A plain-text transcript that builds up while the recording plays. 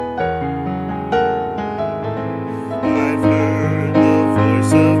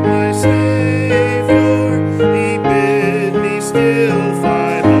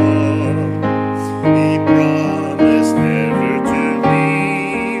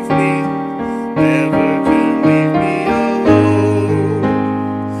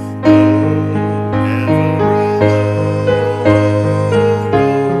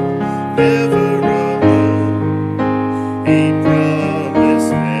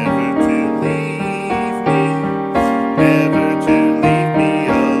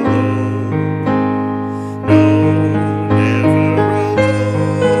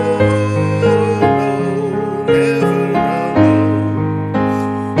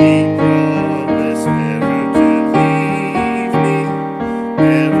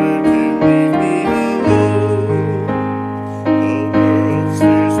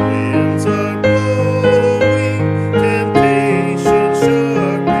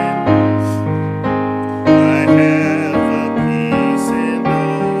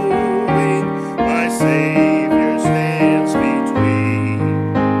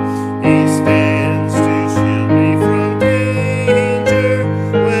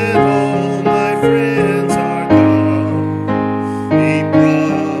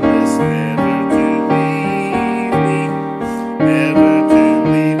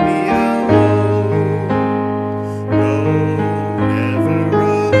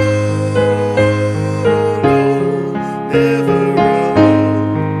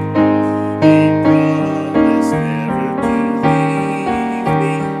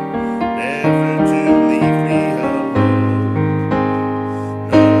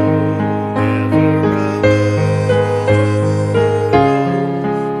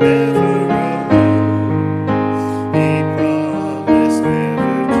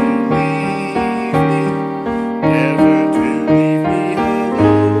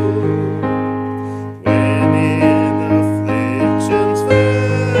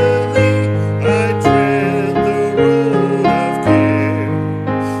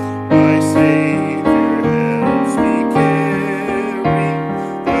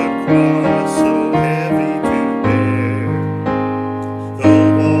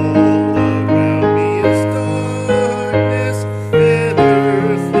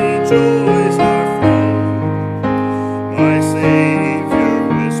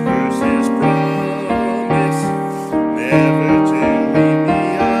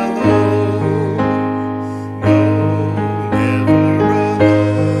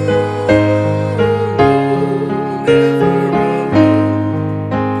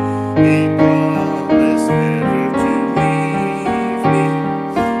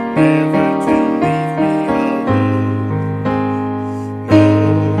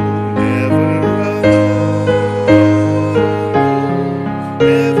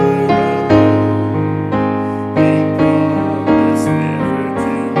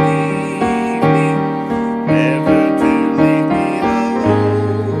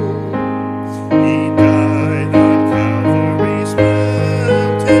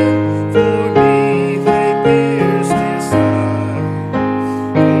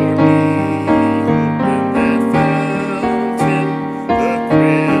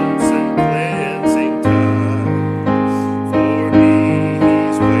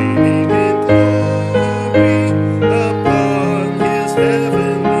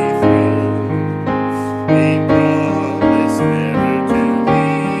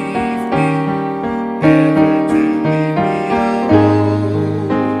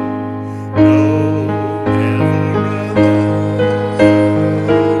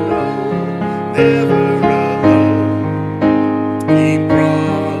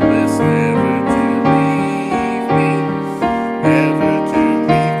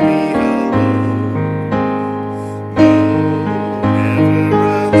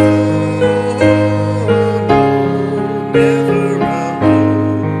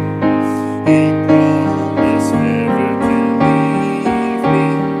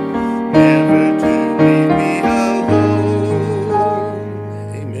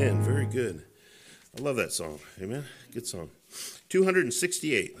Love that song. Amen. Good song.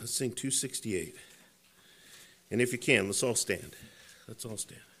 268. Let's sing 268. And if you can, let's all stand. Let's all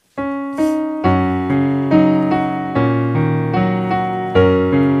stand.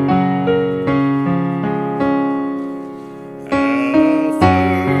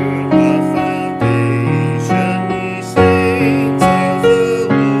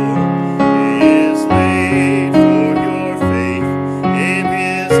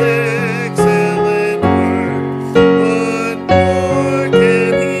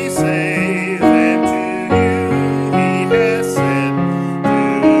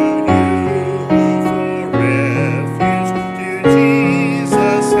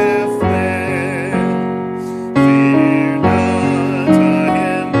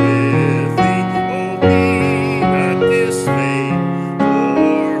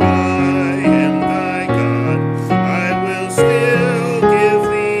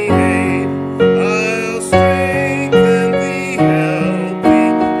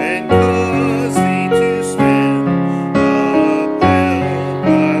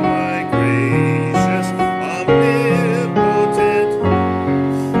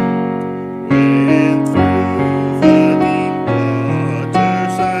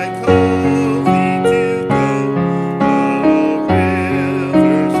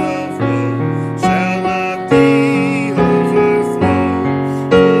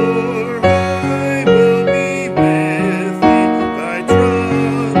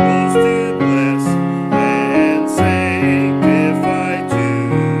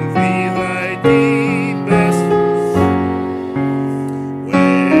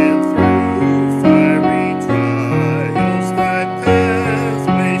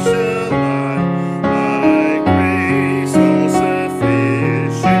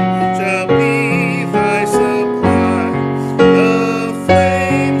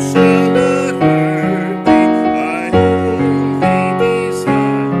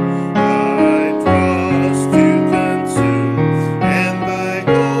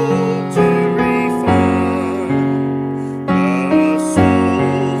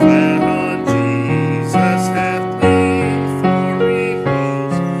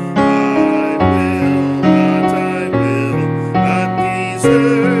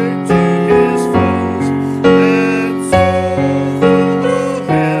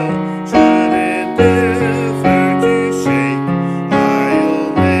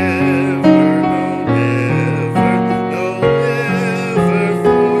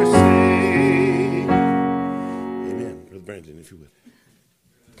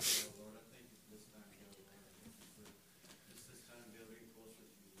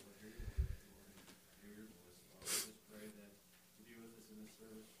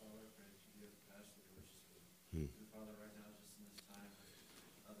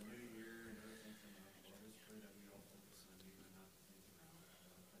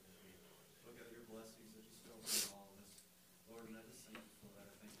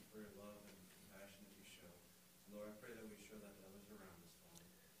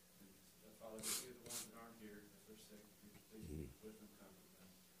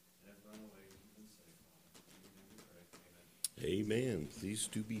 Amen. Please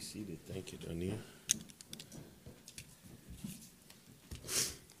do be seated. Thank you, Donia.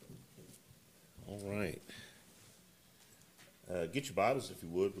 All right. Get your Bibles if you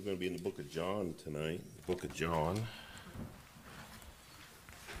would. We're going to be in the book of John tonight. The book of John.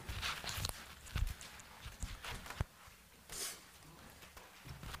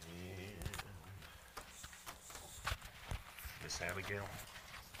 Miss Abigail,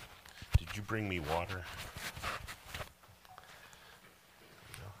 did you bring me water?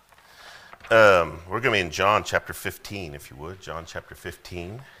 We're going to be in John chapter 15, if you would. John chapter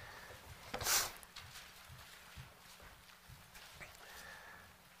 15.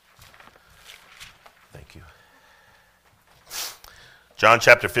 Thank you. John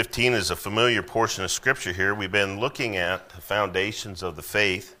chapter 15 is a familiar portion of Scripture here. We've been looking at the foundations of the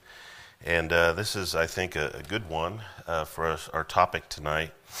faith, and this is, I think, a good one for us, our topic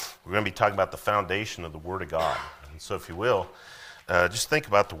tonight. We're going to be talking about the foundation of the Word of God. And so if you will, just think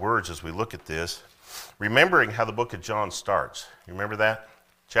about the words as we look at this, remembering how the book of John starts. You remember that?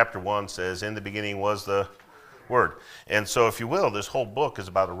 Chapter 1 says, "In the beginning was the Word." And so, if you will, this whole book is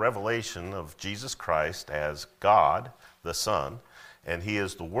about a revelation of Jesus Christ as God, the Son, and He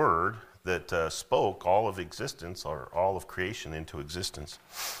is the Word that spoke all of existence, or all of creation, into existence.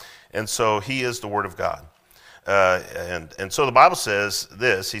 And so, He is the Word of God. And so the Bible says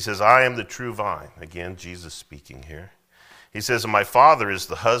this. He says, "I am the true vine." Again, Jesus speaking here. He says, "My Father is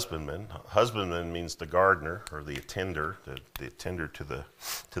the husbandman." Husbandman means the gardener, or the attender, the attender to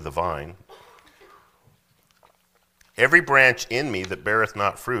the vine. Every branch in me that beareth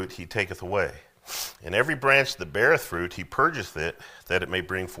not fruit, he taketh away. And every branch that beareth fruit, he purgeth it, that it may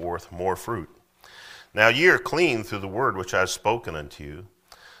bring forth more fruit. Now ye are clean through the word which I have spoken unto you.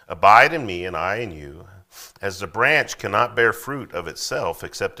 Abide in me, and I in you. As the branch cannot bear fruit of itself,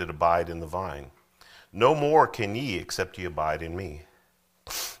 except it abide in the vine. No more can ye, except ye abide in me.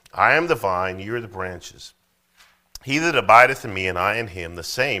 I am the vine, ye are the branches. He that abideth in me, and I in him, the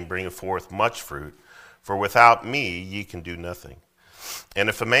same bringeth forth much fruit. For without me ye can do nothing. And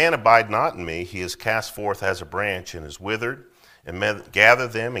if a man abide not in me, he is cast forth as a branch, and is withered, and men gather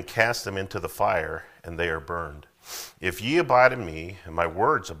them and cast them into the fire, and they are burned. If ye abide in me, and my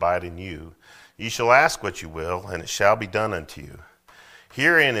words abide in you, ye shall ask what you will, and it shall be done unto you.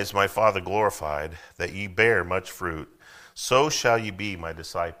 Herein is my Father glorified, that ye bear much fruit. So shall ye be my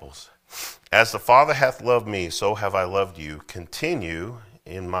disciples. As the Father hath loved me, so have I loved you. Continue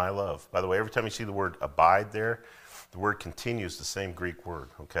in my love. By the way, every time you see the word abide there, the word continue is the same Greek word,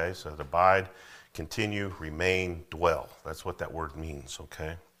 okay? So abide, continue, remain, dwell. That's what that word means,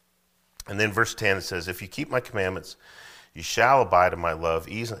 okay? And then verse 10, it says, if you keep my commandments, you shall abide in my love,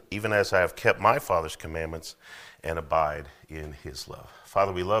 even as I have kept my Father's commandments and abide in his love.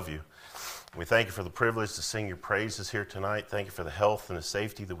 Father, we love you. We thank you for the privilege to sing your praises here tonight. Thank you for the health and the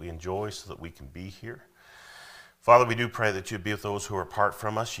safety that we enjoy so that we can be here. Father, we do pray that you'd be with those who are apart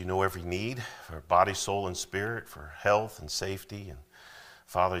from us. You know every need for body, soul, and spirit, for health and safety. And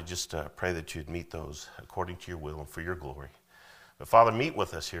Father, just pray that you'd meet those according to your will and for your glory. But Father, meet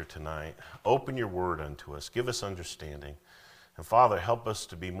with us here tonight. Open your word unto us. Give us understanding. And Father, help us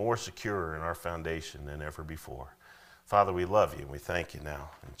to be more secure in our foundation than ever before. Father, we love you and we thank you now.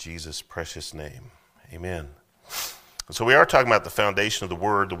 In Jesus' precious name, amen. And so we are talking about the foundation of the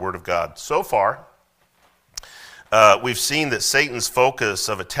Word of God. So far, we've seen that Satan's focus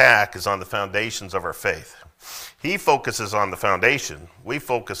of attack is on the foundations of our faith. He focuses on the foundation. We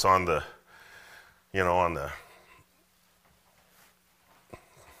focus on the,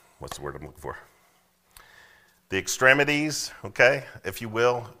 what's the word I'm looking for? The extremities, okay, if you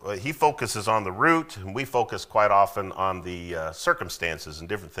will. He focuses on the root, and we focus quite often on the circumstances and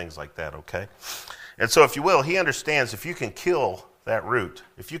different things like that, okay? And so, if you will, he understands if you can kill that root,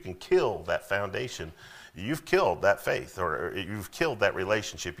 if you can kill that foundation, you've killed that faith, or you've killed that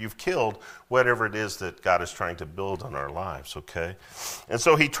relationship. You've killed whatever it is that God is trying to build on our lives, okay? And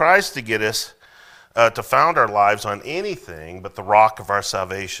so he tries to get us to found our lives on anything but the rock of our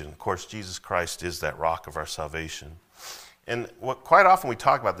salvation. Of course, Jesus Christ is that rock of our salvation. And quite often we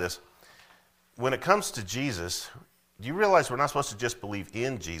talk about this. When it comes to Jesus, do you realize we're not supposed to just believe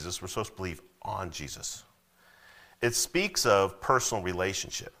in Jesus, we're supposed to believe on Jesus. It speaks of personal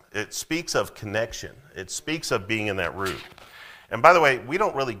relationship. It speaks of connection. It speaks of being in that root. And by the way, we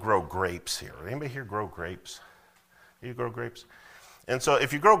don't really grow grapes here. Anybody here grow grapes? You grow grapes? And so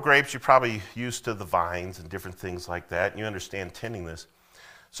if you grow grapes, you're probably used to the vines and different things like that, and you understand tending this.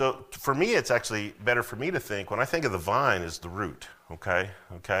 So for me, it's actually better for me to think, when I think of the vine, is the root, okay?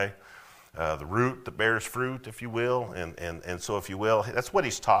 The root that bears fruit, if you will, and so if you will, that's what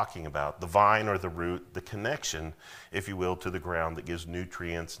he's talking about, the vine or the root, the connection, if you will, to the ground that gives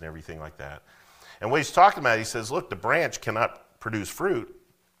nutrients and everything like that. And what he's talking about, he says, look, the branch cannot produce fruit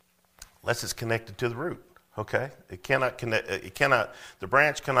unless it's connected to the root. Okay, the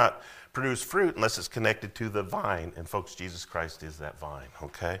branch cannot produce fruit unless it's connected to the vine. And folks, Jesus Christ is that vine,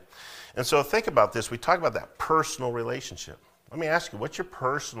 okay? And so think about this. We talk about that personal relationship. Let me ask you, what's your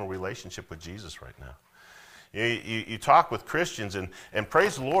personal relationship with Jesus right now? You talk with Christians, and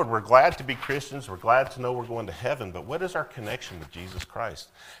praise the Lord, we're glad to be Christians. We're glad to know we're going to heaven. But what is our connection with Jesus Christ?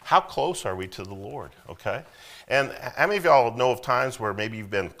 How close are we to the Lord, okay? And how many of y'all know of times where maybe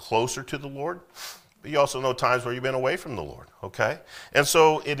you've been closer to the Lord? But you also know times where you've been away from the Lord, okay? And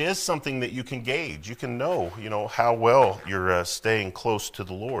so it is something that you can gauge. You can know, how well you're staying close to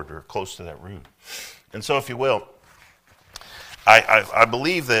the Lord or close to that root. And so if you will, I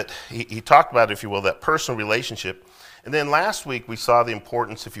believe that he talked about, if you will, that personal relationship. And then last week we saw the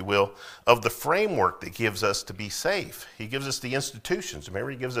importance, if you will, of the framework that gives us to be safe. He gives us the institutions.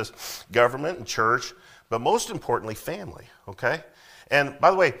 Remember, he gives us government and church, but most importantly, family, okay? And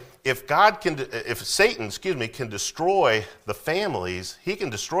by the way, if Satan can destroy the families, he can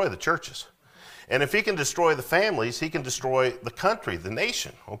destroy the churches. And if he can destroy the families, he can destroy the country, the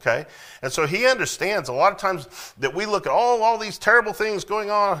nation, okay? And so he understands a lot of times that we look at all these terrible things going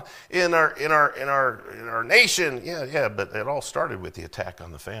on in our nation. Yeah, but it all started with the attack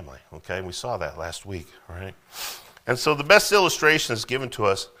on the family, okay? And we saw that last week, all right? And so the best illustration is given to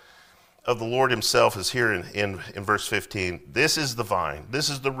us of the Lord himself is here in verse 15. This is the vine. This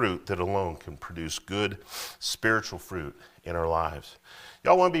is the root that alone can produce good spiritual fruit in our lives.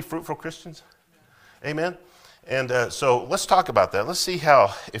 Y'all want to be fruitful Christians? Amen? And so let's talk about that. Let's see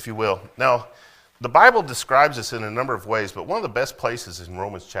how, if you will. Now, the Bible describes this in a number of ways, but one of the best places is in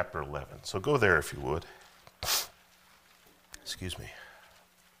Romans chapter 11. So go there if you would. Excuse me.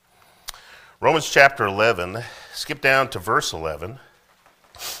 Romans chapter 11, skip down to verse 11.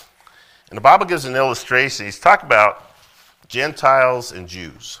 And the Bible gives an illustration. He's talking about Gentiles and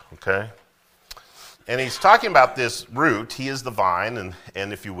Jews, okay? And he's talking about this root. He is the vine,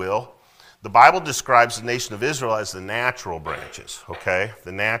 and if you will, the Bible describes the nation of Israel as the natural branches, okay?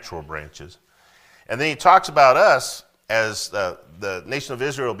 The natural branches. And then he talks about us as the nation of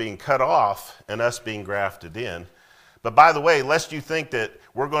Israel being cut off and us being grafted in. But by the way, lest you think that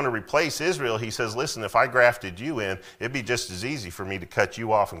we're going to replace Israel, he says, listen, if I grafted you in, it'd be just as easy for me to cut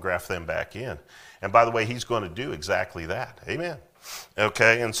you off and graft them back in. And by the way, he's going to do exactly that. Amen.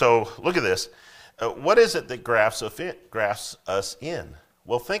 Okay, and so look at this. What is it that grafts us in?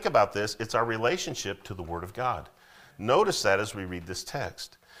 Well, think about this. It's our relationship to the Word of God. Notice that as we read this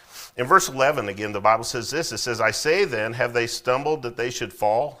text. In verse 11, again, the Bible says this. It says, I say then, have they stumbled that they should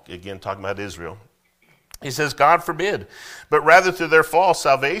fall? Again, talking about Israel. He says, God forbid. But rather through their fall,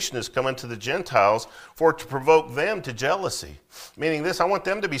 salvation is coming to the Gentiles for to provoke them to jealousy. Meaning this, I want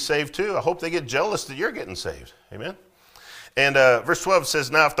them to be saved too. I hope they get jealous that you're getting saved. Amen? And verse 12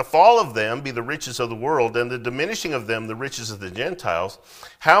 says, now if the fall of them be the riches of the world, and the diminishing of them the riches of the Gentiles,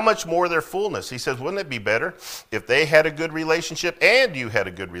 how much more their fullness? He says, wouldn't it be better if they had a good relationship and you had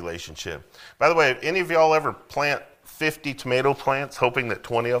a good relationship? By the way, any of y'all ever plant 50 tomato plants hoping that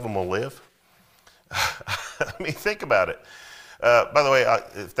 20 of them will live? I mean, think about it. By the way,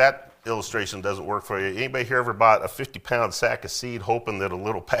 if that illustration doesn't work for you, anybody here ever bought a 50-pound sack of seed hoping that a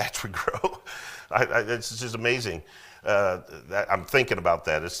little patch would grow? It's just amazing. I'm thinking about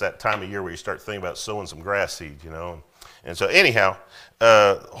that. It's that time of year where you start thinking about sowing some grass seed, you know. And so anyhow,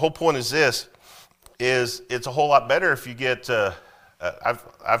 the whole point is this, is it's a whole lot better if you get,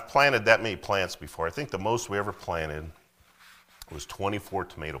 I've planted that many plants before. I think the most we ever planted was 24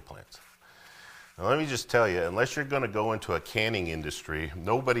 tomato plants. Now let me just tell you, unless you're going to go into a canning industry,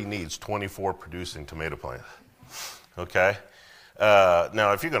 nobody needs 24 producing tomato plants, okay?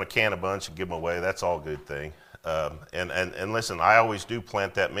 Now, if you're going to can a bunch and give them away, that's all a good thing. And listen, I always do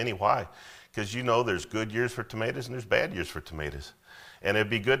plant that many. Why? Because you know there's good years for tomatoes and there's bad years for tomatoes. And it'd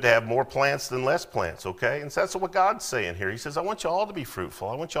be good to have more plants than less plants, okay? And so that's what God's saying here. He says, I want you all to be fruitful.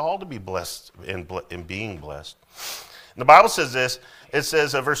 I want you all to be blessed in being blessed. And the Bible says this. It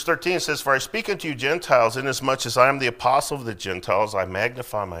says, verse 13, it says, for I speak unto you Gentiles, inasmuch as I am the apostle of the Gentiles, I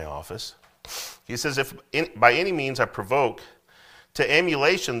magnify my office. He says, if by any means I provoke to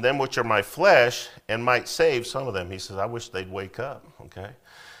emulation them which are my flesh, and might save some of them. He says, I wish they'd wake up, okay?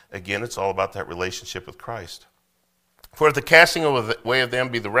 Again, it's all about that relationship with Christ. For if the casting away of them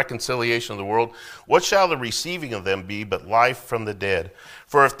be the reconciliation of the world, what shall the receiving of them be but life from the dead?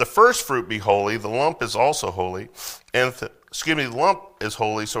 For if the first fruit be holy, the lump is also holy, and the lump is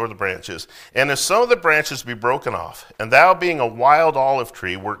holy, so are the branches. And if some of the branches be broken off, and thou being a wild olive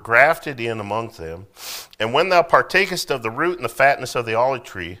tree wert grafted in among them, and when thou partakest of the root and the fatness of the olive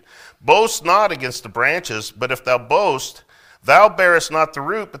tree, boast not against the branches, but if thou boast, thou bearest not the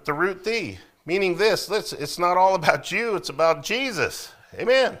root, but the root thee. Meaning this, it's not all about you, it's about Jesus.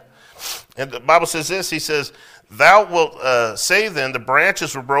 Amen. And the Bible says this, he says, thou wilt say then, the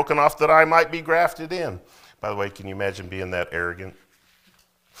branches were broken off that I might be grafted in. By the way, can you imagine being that arrogant?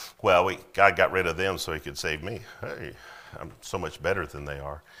 Well, God got rid of them so he could save me. Hey, I'm so much better than they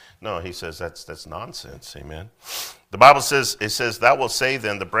are. No, he says that's nonsense. Amen. The Bible says, it says, thou wilt say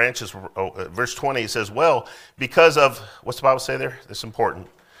then, the branches were, verse 20, it says, well, because of, what's the Bible say there? That's important.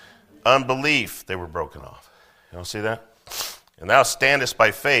 Unbelief, they were broken off. You don't see that? And thou standest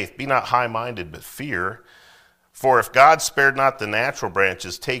by faith, be not high-minded, but fear. For if God spared not the natural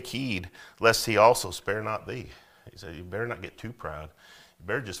branches, take heed, lest he also spare not thee. He said, you better not get too proud. You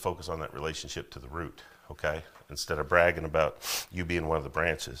better just focus on that relationship to the root, okay? Instead of bragging about you being one of the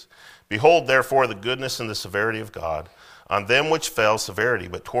branches. Behold, therefore, the goodness and the severity of God. On them which fell, severity,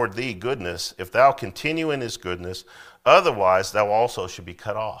 but toward thee, goodness. If thou continue in his goodness, otherwise thou also should be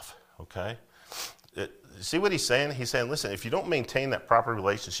cut off. Okay? See what he's saying? He's saying, listen, if you don't maintain that proper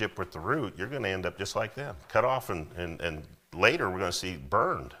relationship with the root, you're going to end up just like them, cut off, and later we're going to see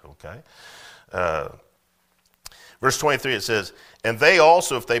burned. Okay? Verse 23, it says, and they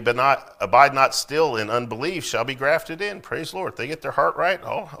also, if they abide not still in unbelief, shall be grafted in. Praise the Lord. If they get their heart right,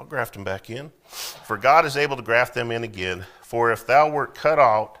 I'll graft them back in. For God is able to graft them in again. For if thou wert cut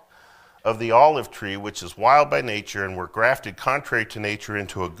out of the olive tree, which is wild by nature, and were grafted contrary to nature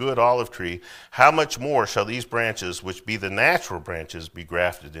into a good olive tree, how much more shall these branches, which be the natural branches, be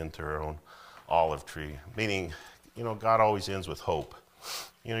grafted into their own olive tree? Meaning, God always ends with hope.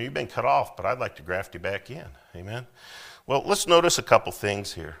 You've been cut off, but I'd like to graft you back in. Amen? Well, let's notice a couple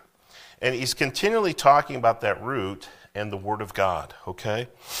things here. And he's continually talking about that root and the Word of God, okay?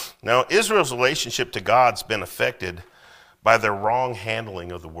 Now, Israel's relationship to God's been affected by their wrong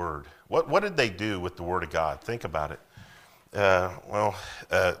handling of the Word. What did they do with the Word of God? Think about it.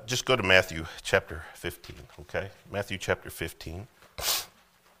 Just go to Matthew chapter 15, okay? Matthew chapter 15.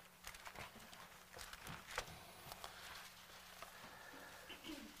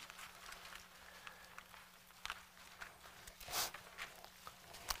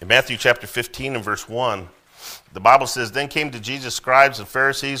 In Matthew chapter 15 and verse 1, the Bible says, Then came to Jesus scribes and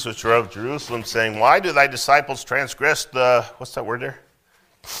Pharisees which were of Jerusalem, saying, Why do thy disciples transgress the, what's that word there?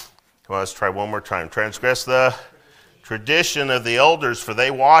 Come on, let's try one more time. Transgress the tradition of the elders, for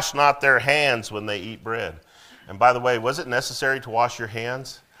they wash not their hands when they eat bread. And by the way, was it necessary to wash your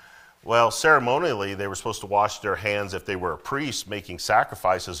hands? Well, ceremonially, they were supposed to wash their hands if they were a priest making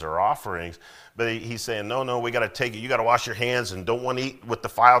sacrifices or offerings. But he's saying, no, we got to take it. You got to wash your hands and don't want to eat with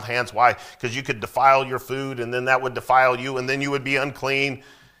defiled hands. Why? Because you could defile your food and then that would defile you and then you would be unclean.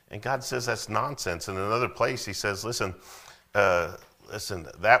 And God says that's nonsense. In another place, he says, listen,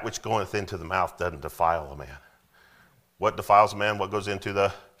 that which goeth into the mouth doesn't defile a man. What defiles a man? What goes into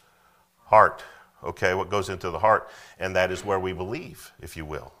the heart? Okay, what goes into the heart, and that is where we believe, if you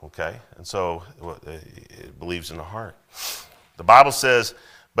will, okay? And so it believes in the heart. The Bible says,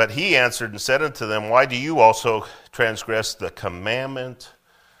 But he answered and said unto them, Why do you also transgress the commandment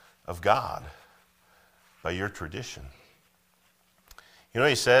of God by your tradition?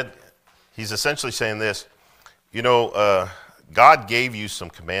 He said, he's essentially saying this, God gave you some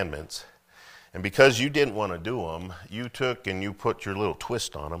commandments, and because you didn't want to do them, you took and you put your little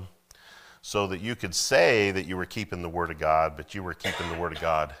twist on them, so that you could say that you were keeping the Word of God, but you were keeping the Word of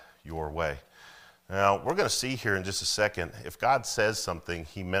God your way. Now, we're going to see here in just a second, if God says something,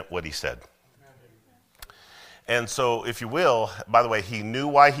 he meant what he said. And so, if you will, by the way, he knew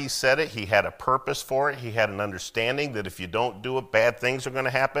why he said it. He had a purpose for it. He had an understanding that if you don't do it, bad things are going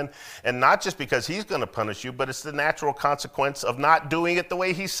to happen. And not just because he's going to punish you, but it's the natural consequence of not doing it the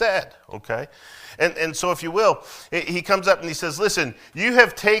way he said, okay? And so, if you will, he comes up and he says, listen, you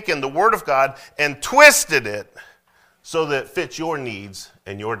have taken the Word of God and twisted it so that it fits your needs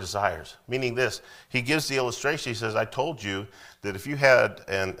and your desires. Meaning this, he gives the illustration. He says, I told you that if you had,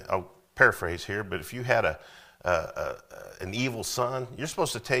 and I'll paraphrase here, but if you had an evil son, you're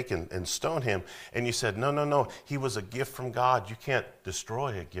supposed to take and stone him. And you said, no, he was a gift from God. You can't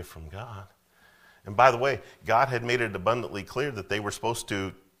destroy a gift from God. And by the way, God had made it abundantly clear that they were supposed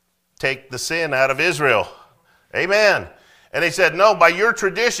to take the sin out of Israel. Amen. And they said, no, by your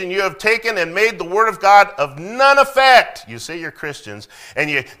tradition you have taken and made the Word of God of none effect. You say you're Christians, and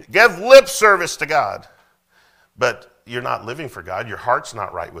you give lip service to God. But you're not living for God. Your heart's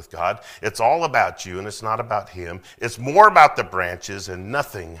not right with God. It's all about you, and it's not about him. It's more about the branches and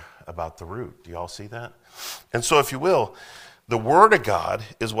nothing about the root. Do you all see that? And so, if you will, the Word of God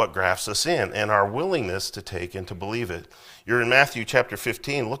is what grafts us in, and our willingness to take and to believe it. You're in Matthew chapter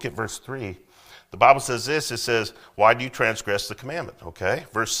 15. Look at verse 3. The Bible says this. It says, why do you transgress the commandment? Okay.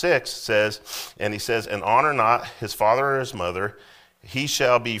 Verse 6 says, and he says, and honor not his father or his mother. He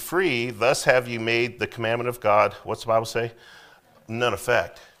shall be free. Thus have you made the commandment of God, what's the Bible say? None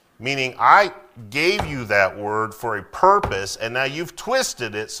effect. Meaning, I gave you that word for a purpose, and now you've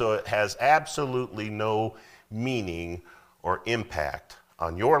twisted it so it has absolutely no meaning or impact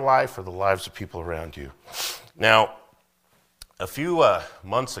on your life or the lives of people around you. Now, a few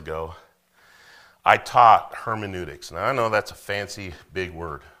months ago, I taught hermeneutics. Now, I know that's a fancy, big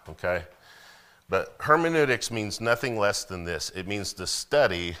word, okay? But hermeneutics means nothing less than this. It means the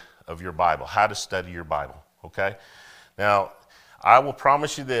study of your Bible, how to study your Bible, okay? Now, I will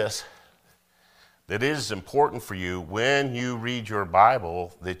promise you this, that it is important for you when you read your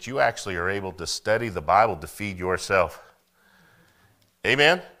Bible that you actually are able to study the Bible to feed yourself.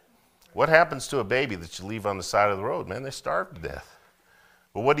 Amen? What happens to a baby that you leave on the side of the road? Man, they starve to death.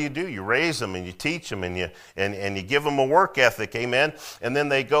 But what do? You raise them and you teach them and you give them a work ethic, amen? And then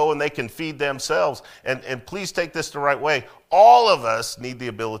they go and they can feed themselves. And please take this the right way. All of us need the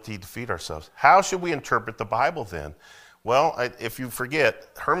ability to feed ourselves. How should we interpret the Bible then? Well, if you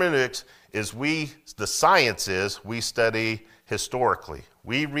forget, hermeneutics is the science is we study historically.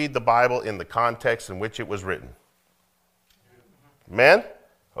 We read the Bible in the context in which it was written. Amen?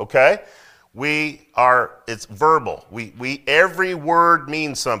 Okay? It's verbal. Every word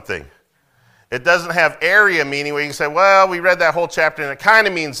means something. It doesn't have area meaning where you can say, well, we read that whole chapter and it kind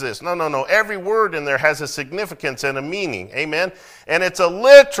of means this. No, no, no. Every word in there has a significance and a meaning. Amen? And it's a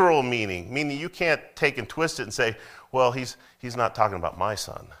literal meaning, meaning you can't take and twist it and say, well, he's not talking about my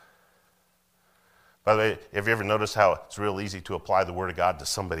son. By the way, have you ever noticed how it's real easy to apply the Word of God to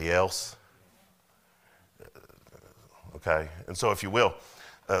somebody else? Okay, and so if you will,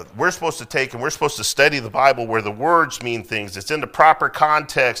 we're supposed to take and we're supposed to study the Bible where the words mean things. It's in the proper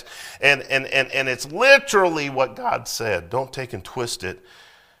context, and it's literally what God said. Don't take and twist it.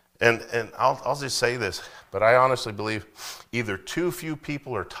 And I'll just say this, but I honestly believe either too few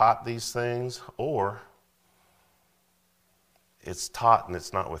people are taught these things, or it's taught and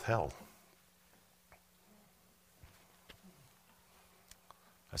it's not withheld.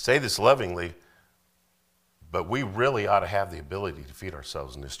 I say this lovingly, but we really ought to have the ability to feed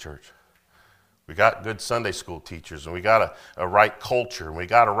ourselves in this church. We got good Sunday school teachers, and we got a right culture, and we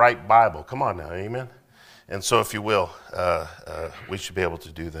got a right Bible. Come on now, amen? And so if you will, we should be able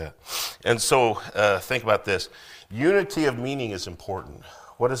to do that. And so think about this. Unity of meaning is important.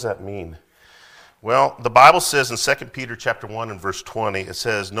 What does that mean? Well, the Bible says in 2 Peter chapter 1 and verse 20, it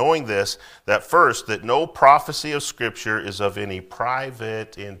says, knowing this, that first, that no prophecy of Scripture is of any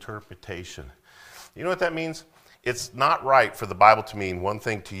private interpretation. You know what that means? It's not right for the Bible to mean one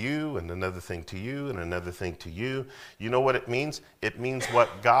thing to you and another thing to you and another thing to you. You know what it means? It means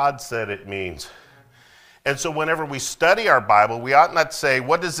what God said it means. And so whenever we study our Bible, we ought not say,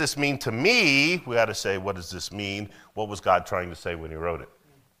 what does this mean to me? We ought to say, what does this mean? What was God trying to say when he wrote it?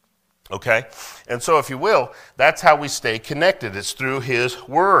 Okay? And so if you will, that's how we stay connected. It's through his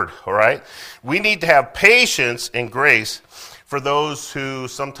word, all right? We need to have patience and grace for those who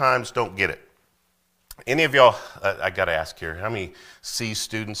sometimes don't get it. Any of y'all, I got to ask here, how many C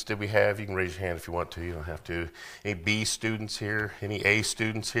students did we have? You can raise your hand if you want to. You don't have to. Any B students here? Any A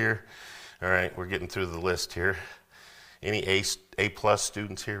students here? All right, we're getting through the list here. Any A plus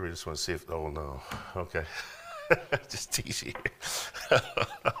students here? We just want to see if, oh no, okay. Just tease you.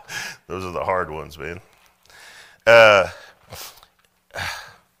 Those are the hard ones, man. I'm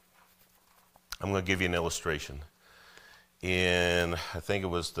going to give you an illustration. I think it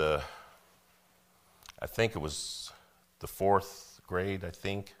was the fourth grade,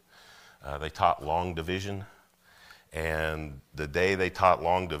 they taught long division. And the day they taught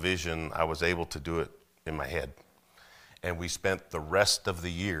long division, I was able to do it in my head. And we spent the rest of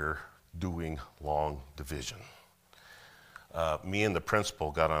the year doing long division. Me and the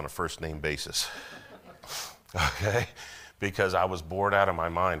principal got on a first-name basis, okay? Because I was bored out of my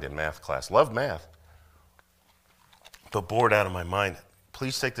mind in math class. Loved math, but bored out of my mind.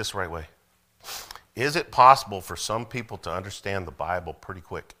 Please take this the right way. Is it possible for some people to understand the Bible pretty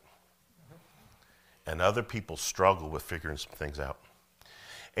quick? And other people struggle with figuring some things out.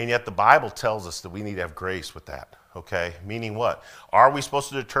 And yet the Bible tells us that we need to have grace with that, okay? Meaning what? Are we supposed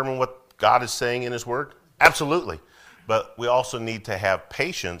to determine what God is saying in his word? Absolutely. But we also need to have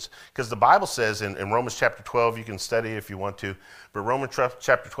patience, because the Bible says in Romans chapter 12, you can study it if you want to, but Romans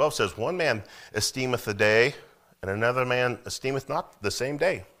chapter 12 says, one man esteemeth a day, and another man esteemeth not the same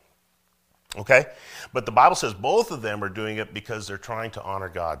day. Okay? But the Bible says both of them are doing it because they're trying to honor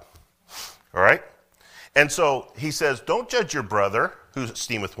God. All right? And so he says, don't judge your brother who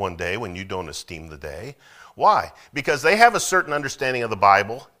esteemeth one day when you don't esteem the day. Why? Because they have a certain understanding of the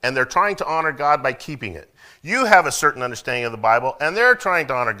Bible, and they're trying to honor God by keeping it. You have a certain understanding of the Bible, and they're trying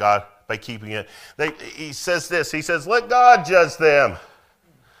to honor God by keeping it. He says this, he says, let God judge them.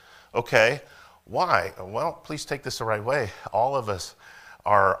 Okay, why? Well, please take this the right way. All of us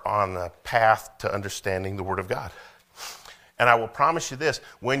are on a path to understanding the Word of God. And I will promise you this,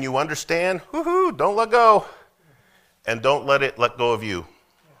 when you understand, don't let go, and don't let it let go of you.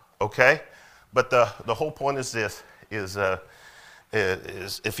 Okay? But the whole point is this, is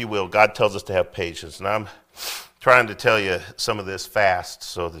if you will, God tells us to have patience. And I'm trying to tell you some of this fast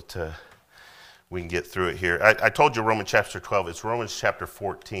so that we can get through it here. I told you Romans chapter 12. It's Romans chapter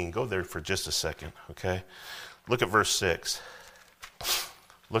 14. Go there for just a second, okay? Look at verse 6.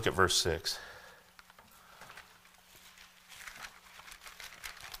 Look at verse 6.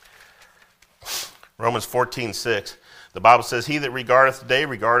 Romans 14:6. The Bible says, he that regardeth the day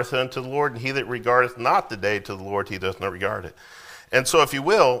regardeth unto the Lord, and he that regardeth not the day to the Lord, he doth not regard it. And so if you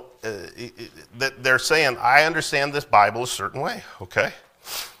will, they're saying, I understand this Bible a certain way, okay?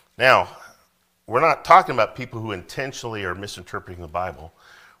 Now, we're not talking about people who intentionally are misinterpreting the Bible.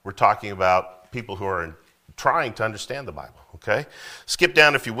 We're talking about people who are trying to understand the Bible, okay? Skip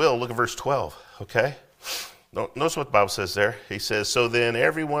down, if you will, look at verse 12, okay? Notice what the Bible says there. He says, so then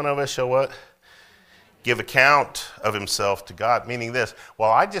every one of us shall what? give account of himself to God, meaning this,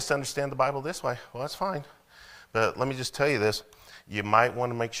 well, I just understand the Bible this way. Well, that's fine. But let me just tell you this. You might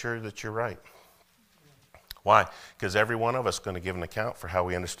want to make sure that you're right. Why? Because every one of us is going to give an account for how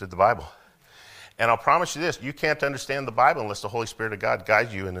we understood the Bible. And I'll promise you this, you can't understand the Bible unless the Holy Spirit of God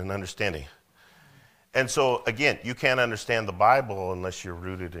guides you in an understanding. And so, again, you can't understand the Bible unless you're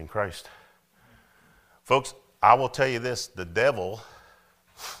rooted in Christ. Folks, I will tell you this, the devil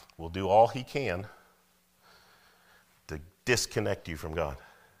will do all he can to disconnect you from God.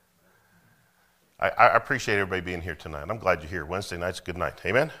 I appreciate everybody being here tonight. I'm glad you're here. Wednesday night's a good night.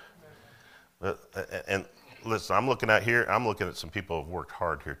 Amen? And listen, I'm looking at some people who have worked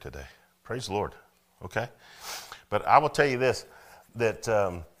hard here today. Praise the Lord. Okay? But I will tell you this,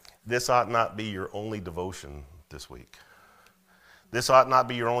 that this ought not be your only devotion this week. This ought not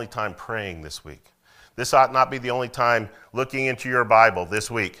be your only time praying this week. This ought not be the only time looking into your Bible this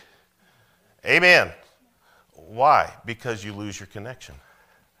week. Amen. Why? Because you lose your connection.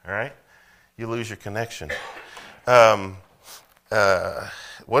 All right? You lose your connection. What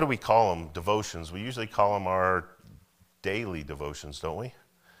do we call them? Devotions. We usually call them our daily devotions, don't we?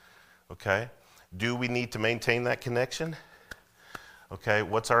 Okay. Do we need to maintain that connection? Okay.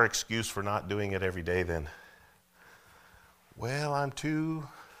 What's our excuse for not doing it every day then? Well, I'm too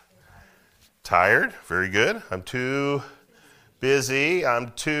tired. Very good. I'm too busy.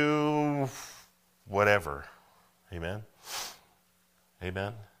 I'm too whatever. Amen.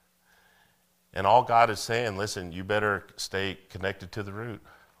 Amen. And all God is saying, listen, you better stay connected to the root.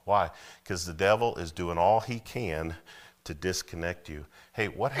 Why? Because the devil is doing all he can to disconnect you. Hey,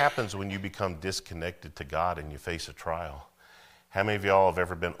 what happens when you become disconnected to God and you face a trial? How many of y'all have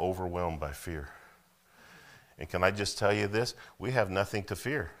ever been overwhelmed by fear? And can I just tell you this? We have nothing to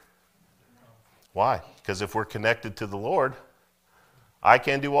fear. Why? Because if we're connected to the Lord, I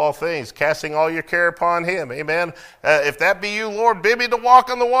can do all things, casting all your care upon him. Amen. If that be you, Lord, bid me to walk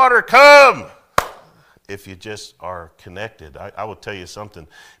on the water, come. If you just are connected. I will tell you something.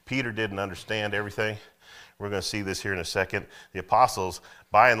 Peter didn't understand everything. We're going to see this here in a second. The apostles,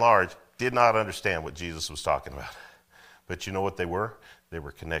 by and large, did not understand what Jesus was talking about. But you know what they were? They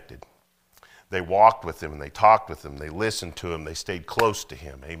were connected. They walked with him and they talked with him. They listened to him. They stayed close to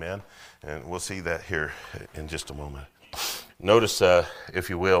him. Amen. And we'll see that here in just a moment. Notice, if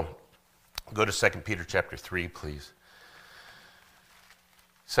you will, go to 2 Peter chapter 3, please.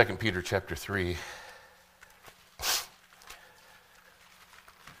 2 Peter chapter 3.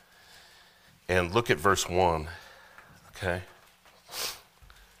 And look at verse 1, okay?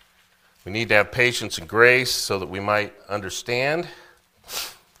 We need to have patience and grace so that we might understand.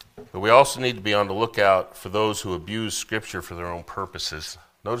 But we also need to be on the lookout for those who abuse Scripture for their own purposes.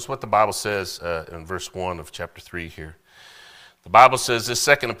 Notice what the Bible says in verse 1 of chapter 3 here. The Bible says, this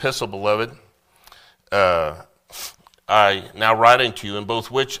second epistle, beloved, I now write unto you, in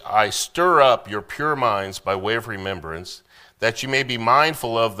both which I stir up your pure minds by way of remembrance, that you may be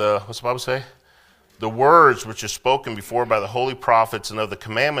mindful of what's the Bible say? The words which are spoken before by the holy prophets, and of the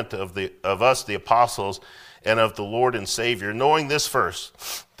commandment of us, the apostles, and of the Lord and Savior, knowing this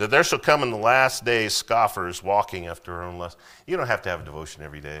first, that there shall come in the last days scoffers walking after their own lust. You don't have to have a devotion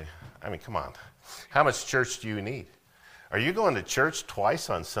every day. I mean, come on. How much church do you need? Are you going to church twice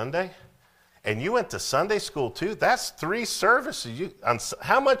on Sunday? And you went to Sunday school too? That's 3 services.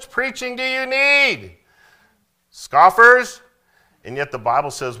 How much preaching do you need? Scoffers? And yet the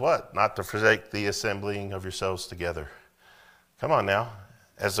Bible says what? Not to forsake the assembling of yourselves together. Come on now,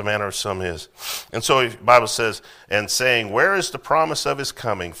 as the manner of some is. And so the Bible says, and saying, where is the promise of his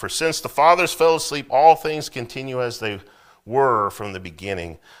coming? For since the fathers fell asleep, all things continue as they were from the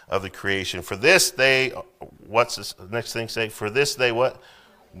beginning of the creation. For this they, what's this next thing say? For this they what?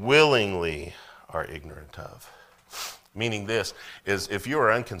 Willingly are ignorant of. Meaning this is, if you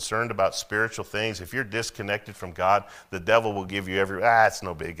are unconcerned about spiritual things, if you're disconnected from God, the devil will give you it's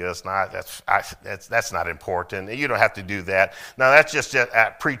no big, that's not important. You don't have to do that. Now that's just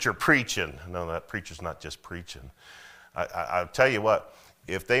a preacher preaching. No, that preacher's not just preaching. I'll tell you what,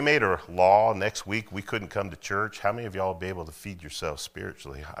 if they made a law next week we couldn't come to church, how many of y'all would be able to feed yourself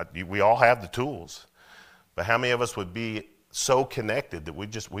spiritually? We all have the tools, but how many of us would be so connected that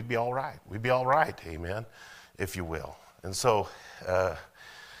we'd be all right? We'd be all right, amen, if you will. And so,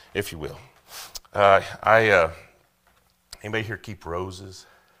 if you will, anybody here keep roses?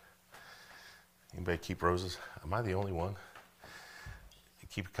 Anybody keep roses? Am I the only one? You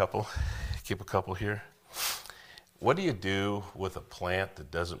keep a couple here. What do you do with a plant that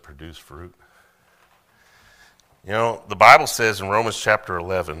doesn't produce fruit? You know, the Bible says in Romans chapter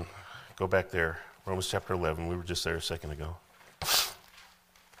 11, go back there, Romans chapter 11, we were just there a second ago.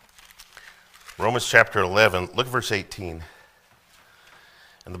 Romans chapter 11, look at verse 18.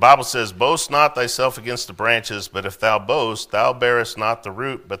 And the Bible says, boast not thyself against the branches, but if thou boast, thou bearest not the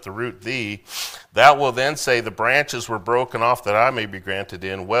root, but the root thee. Thou wilt then say, the branches were broken off that I may be granted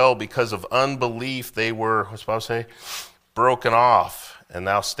in. Well, because of unbelief they were, what's the Bible say? Broken off, and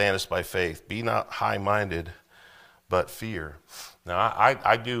thou standest by faith. Be not high-minded, but fear. Now,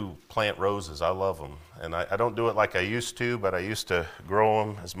 I do plant roses. I love them. And I don't do it like I used to, but I used to grow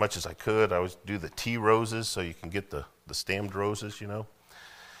them as much as I could. I always do the tea roses so you can get the stemmed roses, you know.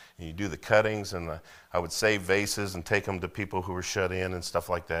 And you do the cuttings, and I would save vases and take them to people who were shut in and stuff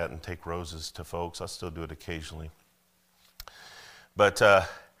like that, and take roses to folks. I still do it occasionally. But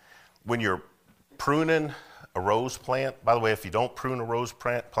when you're pruning a rose plant, by the way, if you don't prune a rose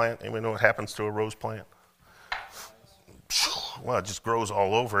plant, anybody know what happens to a rose plant? Well, it just grows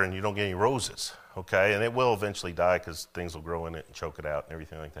all over, and you don't get any roses, okay? And it will eventually die because things will grow in it and choke it out and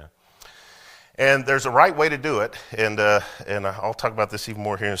everything like that. And there's a right way to do it, and I'll talk about this even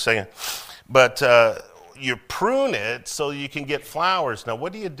more here in a second. But you prune it so you can get flowers. Now,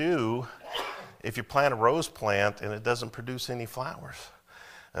 what do you do if you plant a rose plant and it doesn't produce any flowers?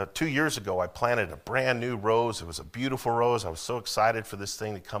 2 years ago, I planted a brand new rose. It was a beautiful rose. I was so excited for this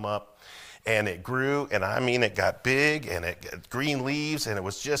thing to come up. And it grew, and I mean, it got big, and it got green leaves, and it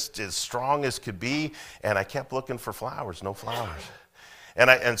was just as strong as could be. And I kept looking for flowers, no flowers.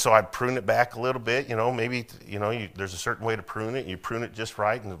 And so I pruned it back a little bit, you know, maybe, you know, there's a certain way to prune it. You prune it just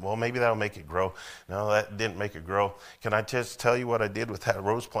right, and, well, maybe that'll make it grow. No, that didn't make it grow. Can I just tell you what I did with that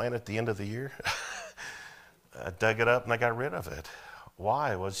rose plant at the end of the year? I dug it up, and I got rid of it.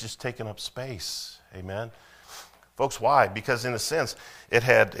 Why? Well, it's just taking up space. Amen. Folks, why? Because in a sense, it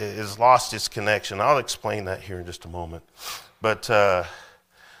has lost its connection. I'll explain that here in just a moment. But,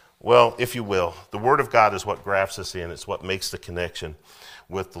 well, if you will, the Word of God is what grafts us in. It's what makes the connection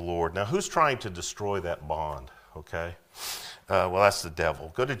with the Lord. Now, who's trying to destroy that bond? Okay? Well, that's the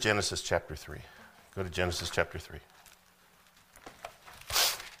devil. Go to Genesis chapter 3. Go to Genesis chapter 3.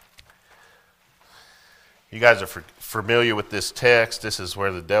 You guys are familiar with this text. This is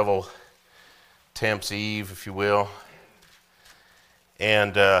where the devil tempts Eve, if you will.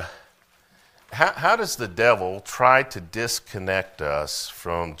 And how does the devil try to disconnect us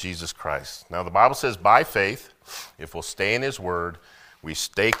from Jesus Christ? Now, the Bible says by faith, if we'll stay in his word, we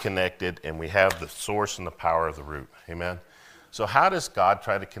stay connected and we have the source and the power of the root. Amen? So how does God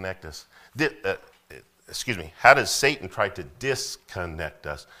try to connect us? How does Satan try to disconnect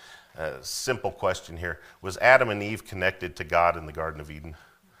us? Simple question here. Was Adam and Eve connected to God in the Garden of Eden?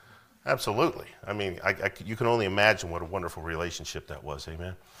 Absolutely. I mean, you can only imagine what a wonderful relationship that was.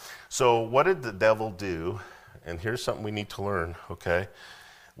 Amen? So what did the devil do? And here's something we need to learn, okay?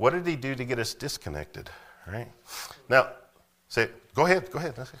 What did he do to get us disconnected? All right? Now, go ahead.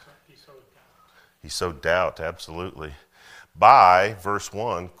 He sowed doubt, absolutely. By, verse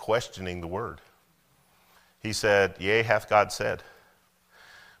 1, questioning the word. He said, yea, hath God said.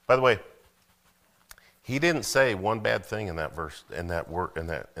 By the way, he didn't say one bad thing in that verse, in that word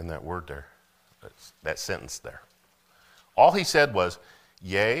there, that sentence there. All he said was,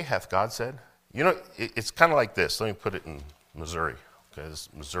 yea, hath God said. You know, it's kind of like this. Let me put it in Missouri, okay, this is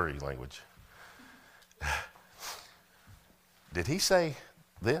Missouri language. Did he say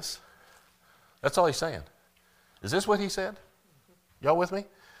this? That's all he's saying. Is this what he said? Y'all with me?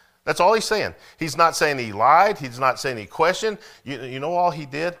 That's all he's saying. He's not saying he lied. He's not saying he questioned. You know all he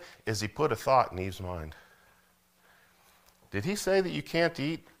did is he put a thought in Eve's mind. Did he say that you can't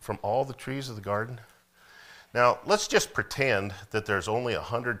eat from all the trees of the garden? Now, let's just pretend that there's only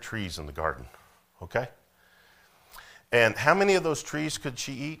 100 trees in the garden, okay? And how many of those trees could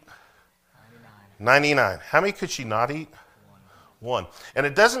she eat? 99. How many could she not eat? One. And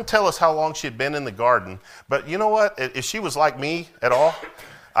it doesn't tell us how long she had been in the garden, but you know what? If she was like me at all,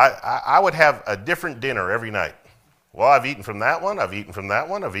 I would have a different dinner every night. Well, I've eaten from that one, I've eaten from that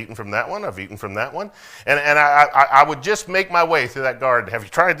one, I've eaten from that one, I've eaten from that one. And I would just make my way through that garden. Have you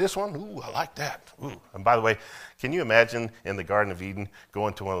tried this one? Ooh, I like that. Ooh. And by the way, can you imagine in the Garden of Eden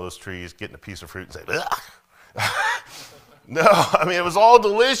going to one of those trees, getting a piece of fruit and saying, ugh? No, I mean, it was all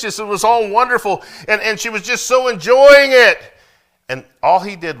delicious. It was all wonderful. And she was just so enjoying it. And all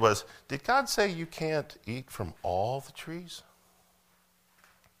he did was, did God say you can't eat from all the trees?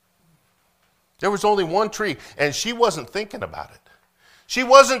 There was only one tree, and she wasn't thinking about it. She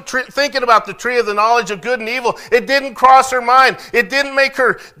wasn't thinking about the tree of the knowledge of good and evil. It didn't cross her mind. It didn't make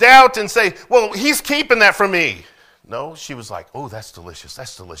her doubt and say, well, he's keeping that from me. No, she was like, oh, that's delicious,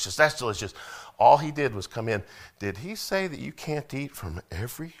 that's delicious, that's delicious. All he did was come in. Did he say that you can't eat from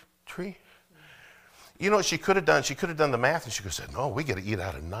every tree? You know what she could have done? She could have done the math, and she could have said, no, we got to eat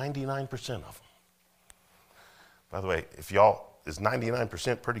out of 99% of them. By the way, is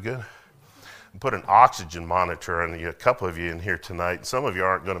 99% pretty good? Put an oxygen monitor on you, a couple of you in here tonight. Some of you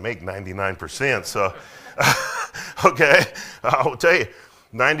aren't going to make 99%, so, okay, I will tell you,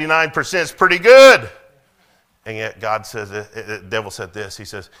 99% is pretty good. And yet God says, the devil said this, he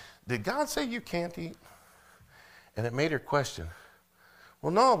says, did God say you can't eat? And it made her question,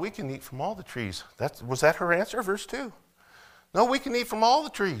 well, no, we can eat from all the trees. Was that her answer, verse 2? No, we can eat from all the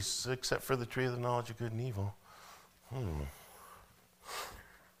trees, except for the tree of the knowledge of good and evil.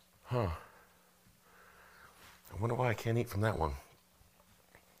 I wonder why I can't eat from that one.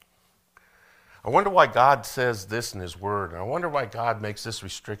 I wonder why God says this in his word. I wonder why God makes this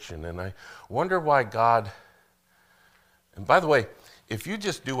restriction. And I wonder why God... And by the way, if you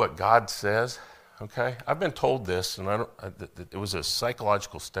just do what God says, okay? I've been told this, and it was a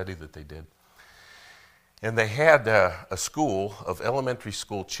psychological study that they did. And they had a school of elementary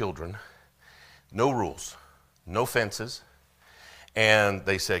school children, no rules, no fences. And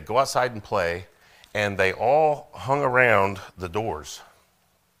they said, go outside and play. And they all hung around the doors.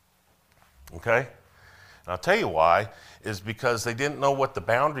 Okay? And I'll tell you why, is because they didn't know what the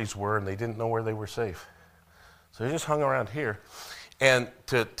boundaries were and they didn't know where they were safe. So they just hung around here. And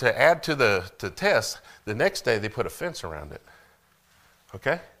to add to the test, the next day they put a fence around it.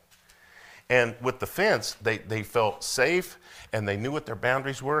 Okay? And with the fence, they felt safe and they knew what their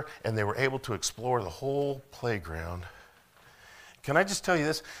boundaries were and they were able to explore the whole playground. Can I just tell you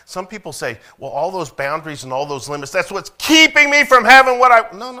this? Some people say, well, all those boundaries and all those limits, that's what's keeping me from having what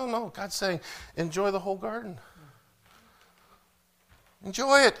I... No. God's saying, enjoy the whole garden.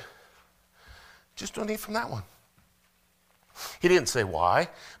 Enjoy it. Just don't eat from that one. He didn't say why,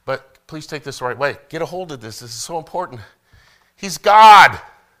 but please take this the right way. Get a hold of this. This is so important. He's God.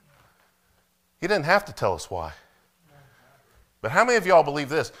 He didn't have to tell us why. But how many of y'all believe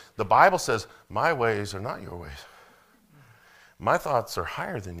this? The Bible says, my ways are not your ways. My thoughts are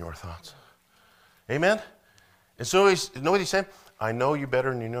higher than your thoughts. Amen? And so you know what he's saying? I know you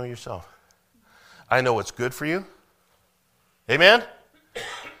better than you know yourself. I know what's good for you. Amen?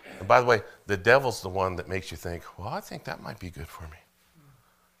 And by the way, the devil's the one that makes you think, well, I think that might be good for me.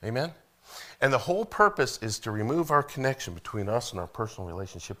 Amen? And the whole purpose is to remove our connection between us and our personal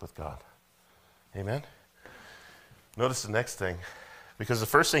relationship with God. Amen? Notice the next thing. Because the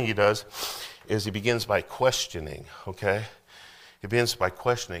first thing he does is he begins by questioning, okay? He begins by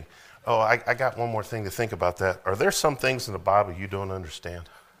questioning. Oh, I got one more thing to think about that. Are there some things in the Bible you don't understand?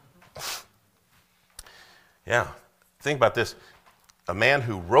 Yeah. Think about this. A man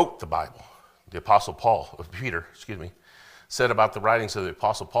who wrote the Bible, the Apostle Peter, said about the writings of the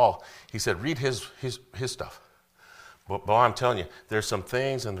Apostle Paul, he said, read his stuff. But I'm telling you, there's some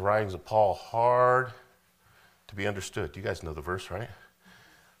things in the writings of Paul hard to be understood. You guys know the verse, right?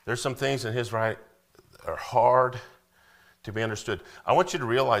 There's some things in his writing that are hard to be understood. I want you to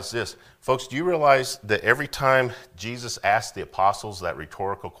realize this. Folks, do you realize that every time Jesus asked the apostles that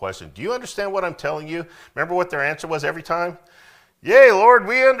rhetorical question, do you understand what I'm telling you? Remember what their answer was every time? Yea, Lord,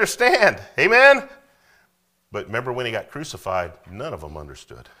 we understand. Amen? But remember when he got crucified, none of them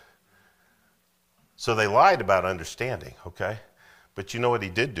understood. So they lied about understanding, okay? But you know what he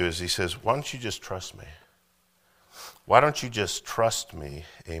did do is he says, why don't you just trust me? Why don't you just trust me?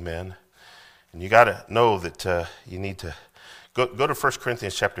 Amen? And you got to know that you need to go to 1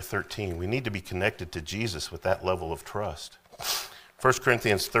 Corinthians chapter 13. We need to be connected to Jesus with that level of trust. 1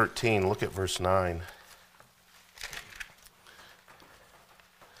 Corinthians 13, look at verse 9.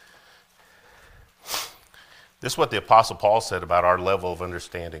 This is what the Apostle Paul said about our level of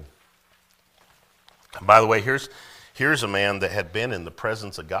understanding. And by the way, here's a man that had been in the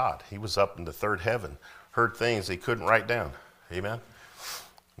presence of God. He was up in the third heaven, heard things he couldn't write down. Amen?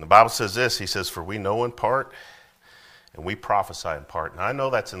 And the Bible says this, he says, for we know in part, and we prophesy in part. Now, I know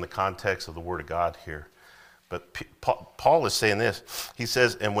that's in the context of the Word of God here, but Paul is saying this. He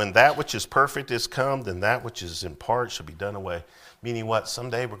says, and when that which is perfect is come, then that which is in part shall be done away. Meaning what?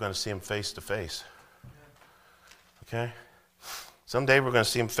 Someday we're going to see him face to face. Okay? Someday we're going to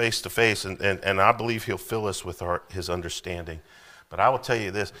see him face to face, and I believe he'll fill us with his understanding. But I will tell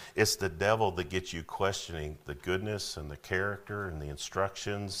you this, it's the devil that gets you questioning the goodness and the character and the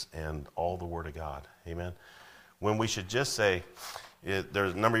instructions and all the Word of God. Amen? When we should just say,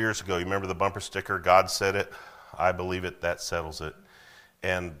 there's a number of years ago, you remember the bumper sticker, God said it, I believe it, that settles it.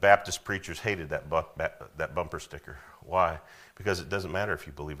 And Baptist preachers hated that bumper sticker. Why? Because it doesn't matter if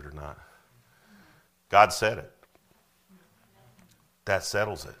you believe it or not. God said it. That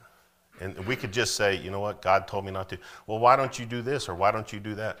settles it. And we could just say, you know what, God told me not to. Well, why don't you do this or why don't you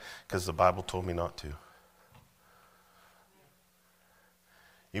do that? Because the Bible told me not to.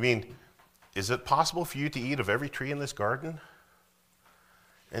 You mean is it possible for you to eat of every tree in this garden?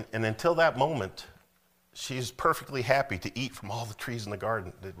 And until that moment, she's perfectly happy to eat from all the trees in the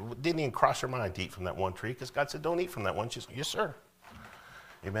garden. It didn't even cross her mind to eat from that one tree because God said, don't eat from that one. She's like, yes, sir.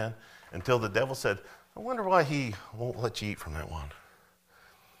 Amen. Until the devil said, I wonder why he won't let you eat from that one.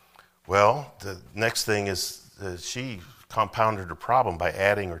 Well, the next thing is she compounded her problem by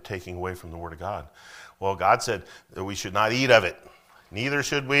adding or taking away from the Word of God. Well, God said that we should not eat of it. Neither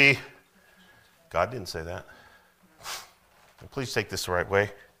should we. God didn't say that. And please take this the right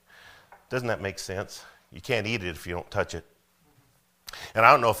way. Doesn't that make sense? You can't eat it if you don't touch it. And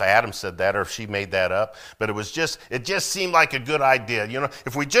I don't know if Adam said that or if she made that up, but it just seemed like a good idea. You know,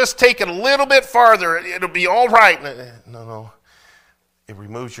 if we just take it a little bit farther, it'll be all right. No. It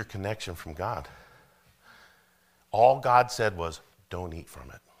removes your connection from God. All God said was, don't eat from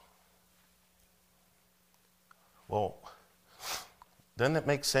it. Well, doesn't it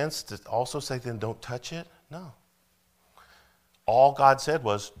make sense to also say then don't touch it? No. All God said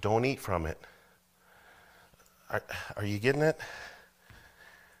was, don't eat from it. Are you getting it?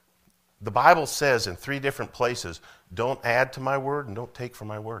 The Bible says in 3 different places, don't add to my word and don't take from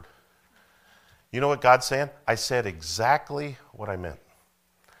my word. You know what God's saying? I said exactly what I meant.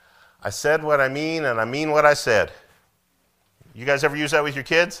 I said what I mean, and I mean what I said. You guys ever use that with your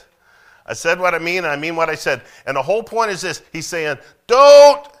kids? I said what I mean, and I mean what I said. And the whole point is this. He's saying,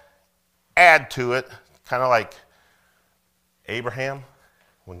 don't add to it. Kind of like Abraham,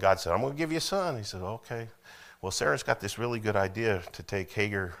 when God said, I'm going to give you a son. He said, okay. Well, Sarah's got this really good idea to take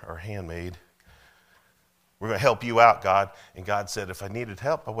Hagar, our handmaid. We're going to help you out, God. And God said, if I needed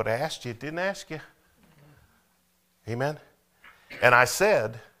help, I would have asked you. Didn't ask you. Amen? And I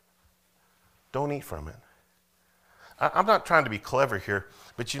said, don't eat from it. I'm not trying to be clever here,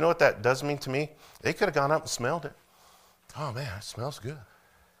 but you know what that does mean to me? They could have gone up and smelled it. Oh, man, it smells good.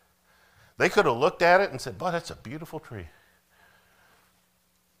 They could have looked at it and said, boy, that's a beautiful tree.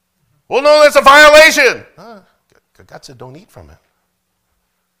 Well, no, that's a violation. God said, don't eat from it.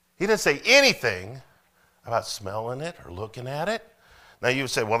 He didn't say anything about smelling it or looking at it. Now you would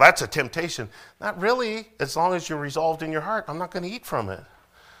say, well, that's a temptation. Not really, as long as you're resolved in your heart, I'm not going to eat from it.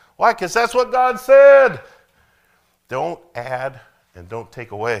 Why? Because that's what God said. Don't add and don't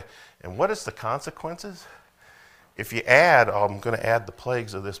take away. And what is the consequences? If you add, I'm going to add the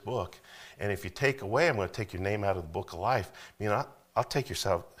plagues of this book. And if you take away, I'm going to take your name out of the book of life. You know, I'll take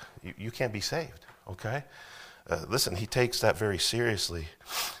yourself. You can't be saved, okay? Listen, he takes that very seriously.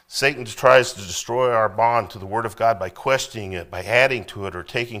 Satan tries to destroy our bond to the Word of God by questioning it, by adding to it or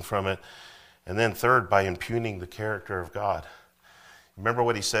taking from it. And then third, by impugning the character of God. Remember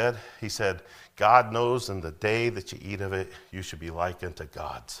what he said? He said, God knows in the day that you eat of it, you should be like unto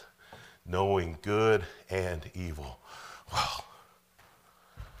gods, knowing good and evil. Well,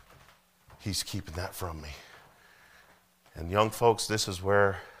 he's keeping that from me. And young folks, this is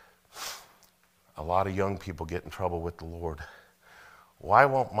where a lot of young people get in trouble with the Lord. Why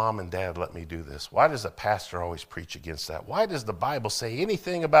won't mom and dad let me do this? Why does the pastor always preach against that? Why does the Bible say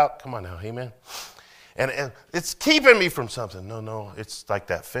anything about, come on now, amen? And it's keeping me from something. No, it's like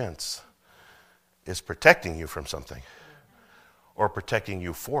that fence. It's protecting you from something or protecting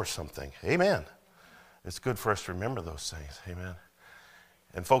you for something. Amen. It's good for us to remember those things. Amen.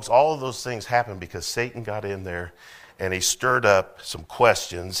 And folks, all of those things happened because Satan got in there and he stirred up some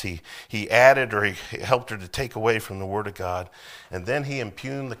questions. He added or he helped her to take away from the Word of God. And then he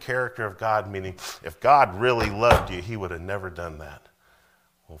impugned the character of God, meaning if God really loved you, he would have never done that.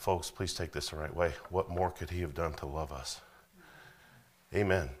 Well, folks, please take this the right way. What more could he have done to love us?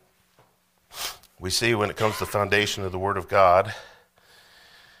 Amen. We see when it comes to the foundation of the Word of God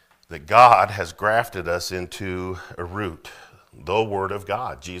that God has grafted us into a root, the Word of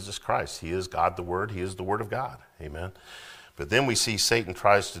God, Jesus Christ. He is God the Word. He is the Word of God. Amen. But then we see Satan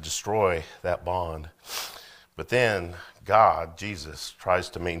tries to destroy that bond. But then God, Jesus, tries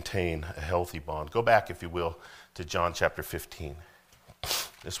to maintain a healthy bond. Go back, if you will, to John chapter 15.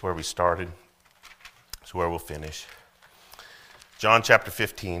 This is where we started. This is where we'll finish. John chapter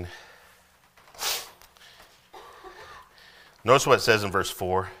 15. Notice what it says in verse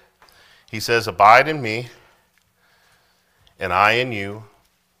 4. He says, abide in me, and I in you.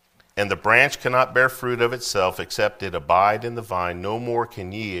 And the branch cannot bear fruit of itself, except it abide in the vine. No more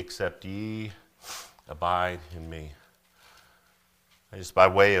can ye, except ye abide in me. Just by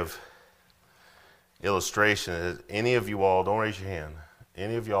way of illustration, any of you all, don't raise your hand,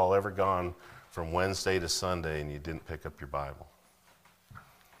 any of you all ever gone from Wednesday to Sunday and you didn't pick up your Bible?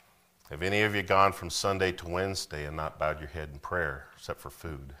 Have any of you gone from Sunday to Wednesday and not bowed your head in prayer, except for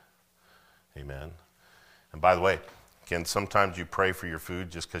food? Amen. And by the way, Can sometimes you pray for your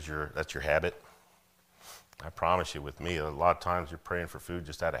food just because that's your habit? I promise you, with me, a lot of times you're praying for food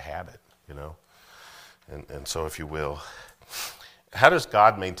just out of habit, And so if you will, how does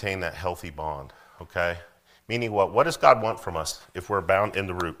God maintain that healthy bond, okay? Meaning what? What does God want from us if we're bound in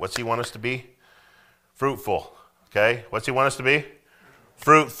the root? What's he want us to be? Fruitful, okay? What's he want us to be?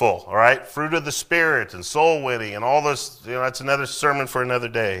 Fruitful, all right? Fruit of the Spirit and soul winning and all this, that's another sermon for another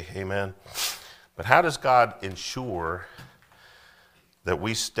day, amen? But how does God ensure that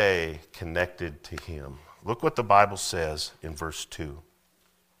we stay connected to him? Look what the Bible says in verse 2.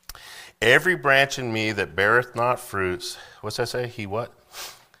 Every branch in me that beareth not fruits, what's that say? He what?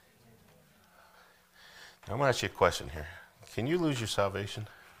 I'm going to ask you a question here. Can you lose your salvation?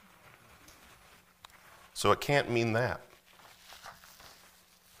 So it can't mean that.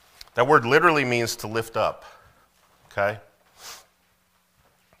 That word literally means to lift up, okay?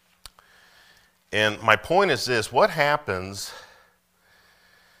 And my point is this: what happens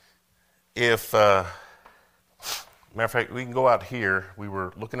if, matter of fact, we can go out here. We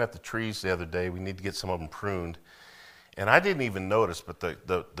were looking at the trees the other day. We need to get some of them pruned. And I didn't even notice, but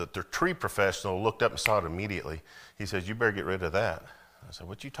the tree professional looked up and saw it immediately. He says, "You better get rid of that." I said,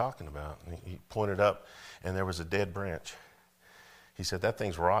 "What you talking about?" And he pointed up, and there was a dead branch. He said, "That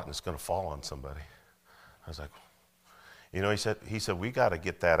thing's rotten. It's going to fall on somebody." I was like, he said, "We got to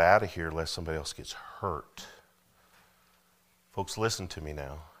get that out of here lest somebody else gets hurt." Folks, listen to me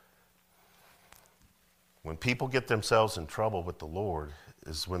now. When people get themselves in trouble with the Lord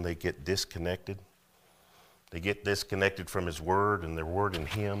is when they get disconnected. They get disconnected from his word and their word in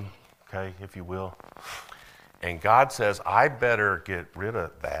him, okay, if you will. And God says, I better get rid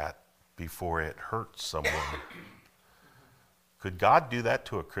of that before it hurts someone. Could God do that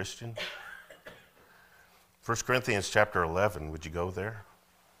to a Christian? 1 Corinthians chapter 11, would you go there?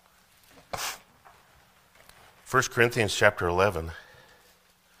 1 Corinthians chapter 11.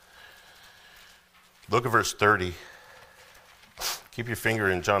 Look at verse 30. Keep your finger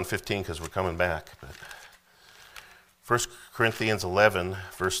in John 15 because we're coming back. But 1 Corinthians 11,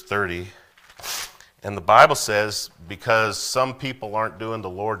 verse 30. And the Bible says, because some people aren't doing the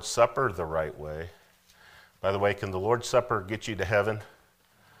Lord's Supper the right way. By the way, can the Lord's Supper get you to heaven?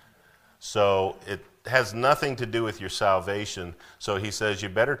 So it has nothing to do with your salvation. So he says, you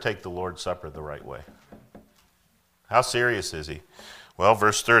better take the Lord's Supper the right way. How serious is he? Well,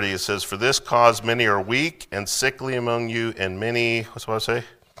 verse 30, it says, for this cause many are weak and sickly among you, and many, what's what I say?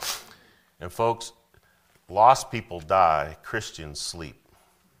 And folks, lost people die, Christians sleep.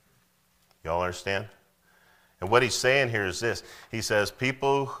 Y'all understand? And what he's saying here is this. He says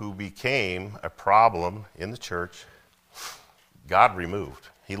people who became a problem in the church, God removed.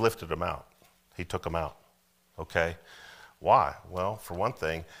 He lifted them out. He took them out. Okay? Why? Well, for one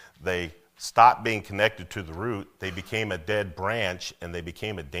thing, they stopped being connected to the root. They became a dead branch, and they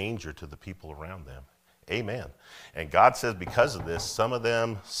became a danger to the people around them. Amen. And God says because of this, some of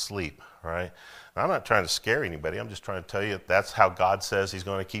them sleep, all right? Now, I'm not trying to scare anybody. I'm just trying to tell you that's how God says he's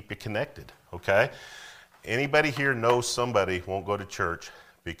going to keep you connected, okay? Anybody here knows somebody won't go to church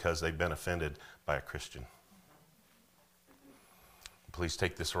because they've been offended by a Christian? Please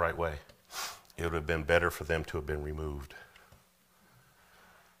take this the right way. It would have been better for them to have been removed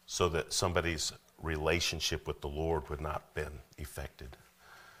so that somebody's relationship with the Lord would not have been affected.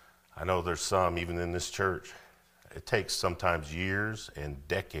 I know there's some, even in this church, it takes sometimes years and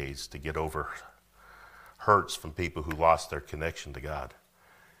decades to get over hurts from people who lost their connection to God.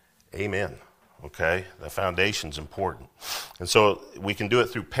 Amen. Okay? The foundation's important. And so we can do it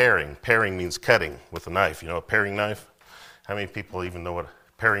through paring. Paring means cutting with a knife. You know a paring knife? How many people even know what a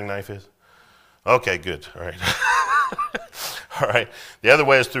paring knife is? Okay, good. All right. All right. The other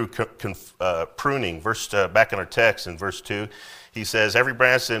way is through pruning. Back in our text in verse 2, he says, every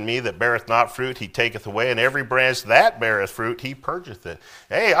branch in me that beareth not fruit, he taketh away, and every branch that beareth fruit, he purgeth it.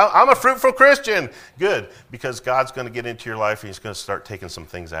 Hey, I'm a fruitful Christian. Good, because God's going to get into your life, and he's going to start taking some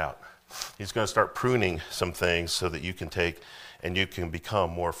things out. He's going to start pruning some things so that you can take and you can become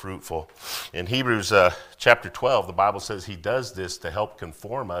more fruitful. In Hebrews chapter 12, the Bible says he does this to help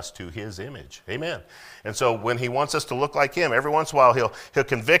conform us to his image. Amen. And so when he wants us to look like him, every once in a while he'll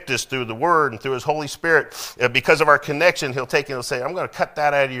convict us through the word and through his Holy Spirit. Because of our connection, he'll take and he'll say, I'm going to cut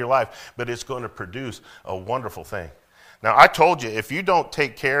that out of your life, but it's going to produce a wonderful thing. Now, I told you, if you don't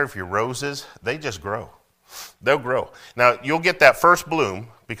take care of your roses, they just grow. They'll grow. Now, you'll get that first bloom,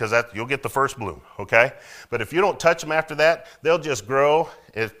 because you'll get the first bloom, okay? But if you don't touch them after that, they'll just grow,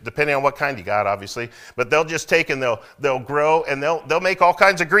 depending on what kind you got, obviously. But they'll just take and they'll grow, and they'll make all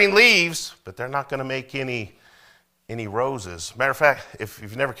kinds of green leaves, but they're not going to make any any roses. Matter of fact, if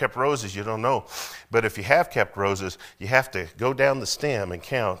you've never kept roses, you don't know. But if you have kept roses, you have to go down the stem and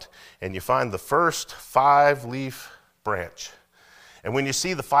count, and you find the first 5-leaf branch. And when you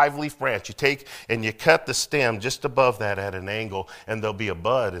see the 5-leaf branch, you take and you cut the stem just above that at an angle, and there'll be a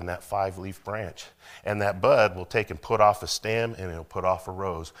bud in that 5-leaf branch. And that bud will take and put off a stem, and it'll put off a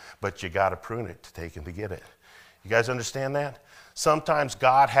rose. But you got to prune it to take and to get it. You guys understand that? Sometimes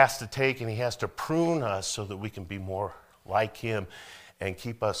God has to take and he has to prune us so that we can be more like him and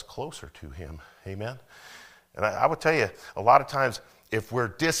keep us closer to him. Amen? And I would tell you, a lot of times, if we're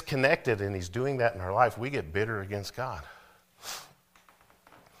disconnected and he's doing that in our life, we get bitter against God.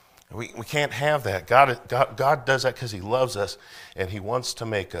 We can't have that. God does that because he loves us and he wants to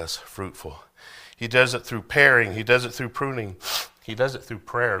make us fruitful. He does it through pairing. He does it through pruning. He does it through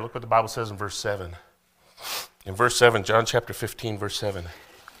prayer. Look what the Bible says in verse 7. In verse 7, John chapter 15, verse 7.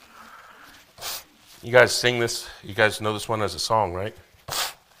 You guys sing this. You guys know this one as a song, right?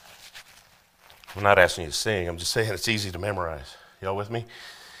 I'm not asking you to sing. I'm just saying it's easy to memorize. Y'all with me?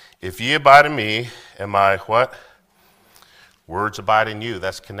 If ye abide in me, and my what? Words abide in you.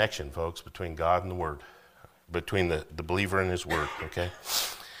 That's connection, folks, between God and the Word. Between the believer and his Word, okay?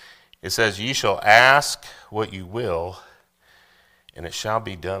 It says, ye shall ask what you will, and it shall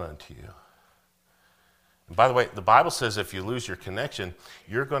be done unto you. And by the way, the Bible says if you lose your connection,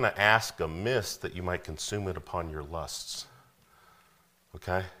 you're going to ask amiss that you might consume it upon your lusts.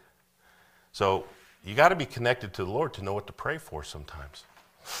 Okay? So you got to be connected to the Lord to know what to pray for sometimes.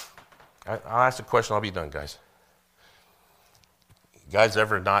 I'll ask a question. I'll be done, guys. You guys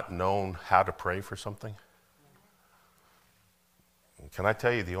ever not known how to pray for something? Can I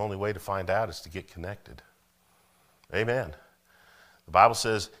tell you the only way to find out is to get connected? Amen. The Bible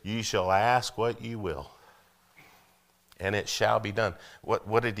says, ye shall ask what ye will, and it shall be done.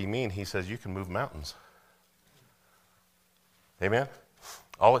 What did he mean? He says you can move mountains. Amen?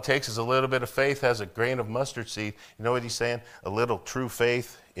 All it takes is a little bit of faith, has a grain of mustard seed. You know what he's saying? A little true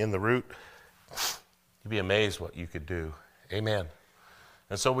faith in the root. You'd be amazed what you could do. Amen.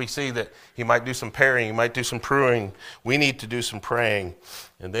 And so we see that he might do some pairing, he might do some pruning. We need to do some praying.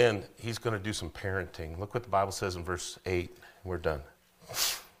 And then he's going to do some parenting. Look what the Bible says in verse 8. We're done.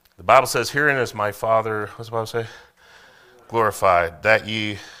 The Bible says, herein is my Father, what's the Bible say? Glorified, that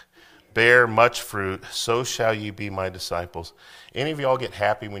ye bear much fruit, so shall ye be my disciples. Any of y'all get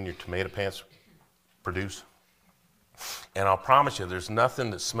happy when your tomato plants produce? And I'll promise you, there's nothing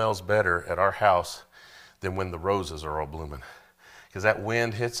that smells better at our house than when the roses are all blooming. Because that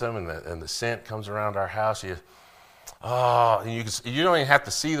wind hits them and the scent comes around our house. And you don't even have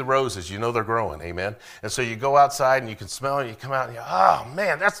to see the roses. You know they're growing, amen? And so you go outside and you can smell it and you come out and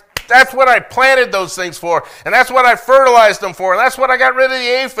man, that's what I planted those things for. And that's what I fertilized them for. And that's what I got rid of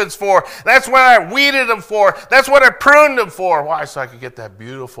the aphids for. That's what I weeded them for. That's what I pruned them for. Why? So I could get that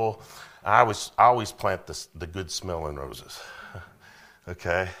beautiful. I always plant the good smelling roses.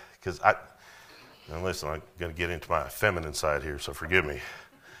 Okay? Because and listen, I'm going to get into my feminine side here, so forgive me.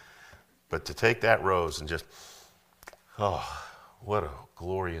 But to take that rose and just, what a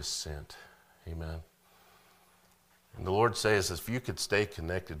glorious scent. Amen. And the Lord says, if you could stay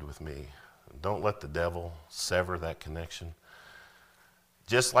connected with me, don't let the devil sever that connection.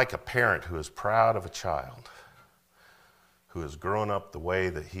 Just like a parent who is proud of a child, who has grown up the way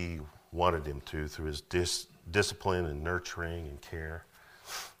that he wanted him to through his discipline and nurturing and care.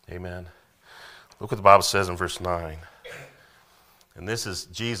 Amen. Look what the Bible says in verse 9. And this is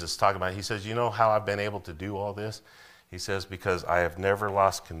Jesus talking about it. He says, you know how I've been able to do all this? He says, because I have never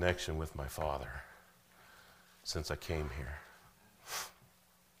lost connection with my Father since I came here.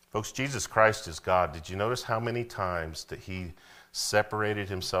 Folks, Jesus Christ is God. Did you notice how many times that he separated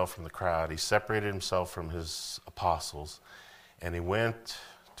himself from the crowd? He separated himself from his apostles. And he went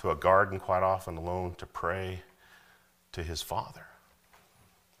to a garden quite often alone to pray to his Father.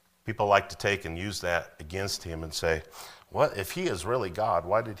 People like to take and use that against him and say, what if he is really God,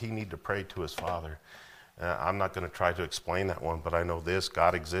 why did he need to pray to his Father? I'm not going to try to explain that one, but I know this: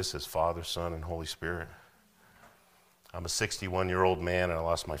 God exists as Father, Son, and Holy Spirit. I'm a 61-year-old man, and I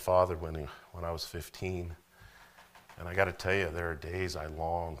lost my father when I was 15. And I got to tell you, there are days I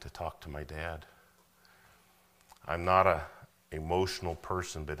long to talk to my dad. I'm not an emotional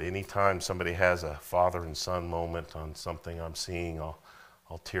person, but anytime somebody has a father and son moment on something I'm seeing, I'll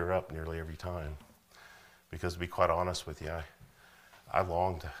tear up nearly every time. Because to be quite honest with you, I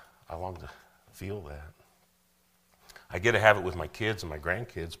long to feel that. I get to have it with my kids and my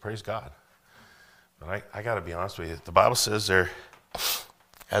grandkids, praise God. But I got to be honest with you. The Bible says there,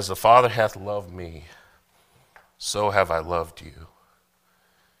 as the Father hath loved me, so have I loved you.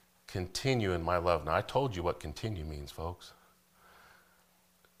 continue in my love. Now, I told you what continue means, folks.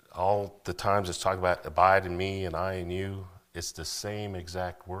 All the times it's talking about abide in me and I in you, it's the same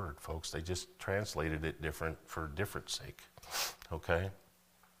exact word, folks. They just translated it different for different sake, okay?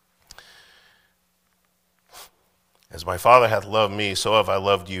 As my Father hath loved me, so have I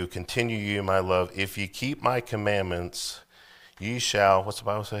loved you. Continue ye in my love. If ye keep my commandments, ye shall, what's the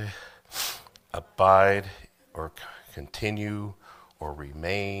Bible say? Abide or continue or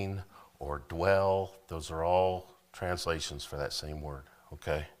remain or dwell. Those are all translations for that same word,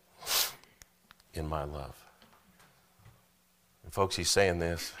 okay? In my love. And folks, he's saying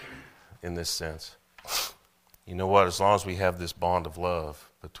this in this sense. You know what? As long as we have this bond of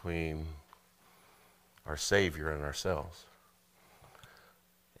love between our Savior and ourselves,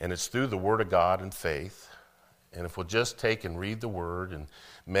 and it's through the Word of God and faith, and if we'll just take and read the Word and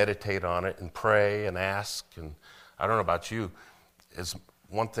meditate on it and pray and ask, and I don't know about you, is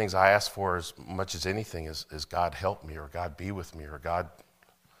one of the things I ask for as much as anything is God help me, or God be with me, or God,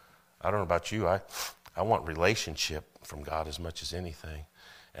 I don't know about you, I want relationship from God as much as anything.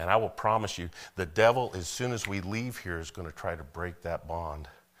 And I will promise you, the devil, as soon as we leave here, is going to try to break that bond.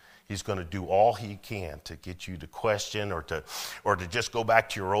 He's going to do all he can to get you to question or to just go back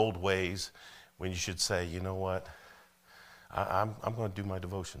to your old ways, when you should say, you know what, I'm going to do my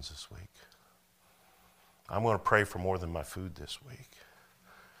devotions this week. I'm going to pray for more than my food this week.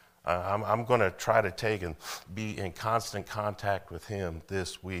 I'm going to try to take and be in constant contact with him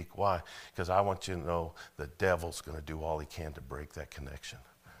this week. Why? Because I want you to know the devil's going to do all he can to break that connection.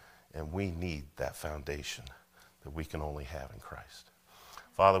 And we need that foundation that we can only have in Christ.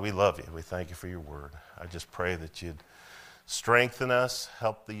 Father, we love you. We thank you for your word. I just pray that you'd strengthen us,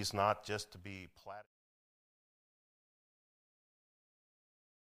 help these not just to be platitudes.